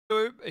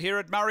here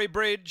at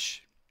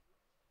Murray-Bridge.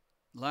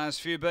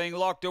 Last few being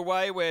locked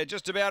away. We're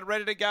just about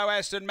ready to go.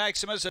 Aston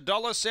Maximus,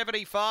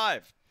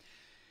 $1.75.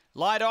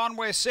 Light on,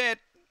 we're set.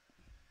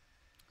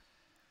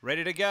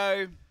 Ready to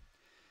go.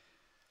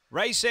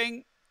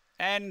 Racing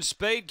and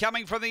speed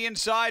coming from the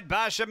inside.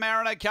 Barsha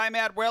Mariner came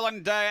out well,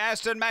 and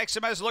Aston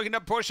Maximus looking to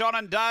push on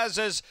and does,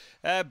 as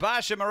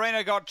Barsha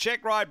Mariner got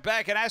check right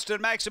back, and Aston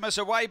Maximus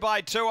away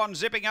by 2 on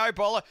Zipping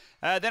Opal.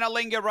 Then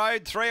Alinga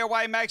Road, 3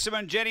 away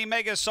Maximum Jenny,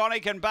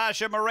 Megasonic and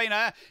Barsha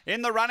Mariner.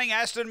 In the running,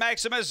 Aston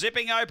Maximus,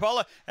 Zipping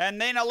Opal, and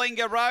then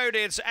Alinga Road.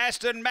 It's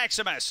Aston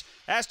Maximus.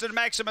 Aston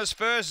Maximus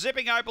first,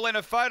 Zipping Opal in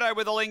a photo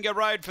with Alinga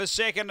Road for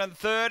second and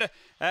third.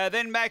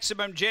 Then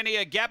Maximum Jenny,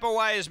 a gap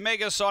away is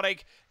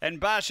Megasonic, and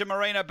Barsha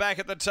Marina back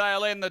at the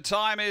tail end. The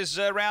time is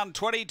around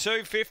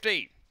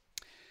 22:50.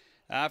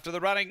 After the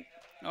running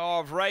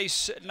of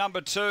race number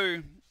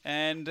 2,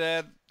 and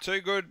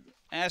too good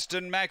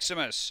Aston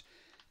Maximus.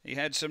 He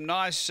had some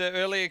nice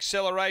early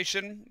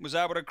acceleration, was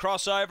able to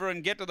cross over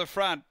and get to the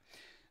front,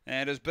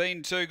 and has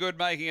been too good,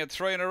 making it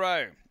 3 in a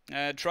row.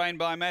 Trained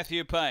by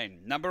Matthew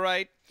Payne. Number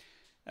 8,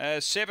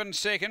 7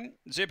 second,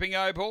 Zipping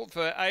Opal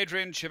for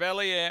Adrian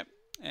Chevalier,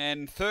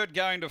 and third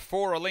going to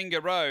 4,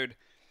 Alinga Road,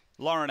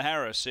 Lauren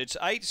Harris. It's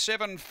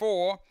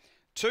 8-7-4,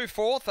 2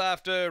 fourth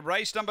after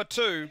race number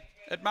 2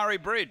 at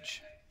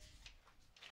Murray-Bridge.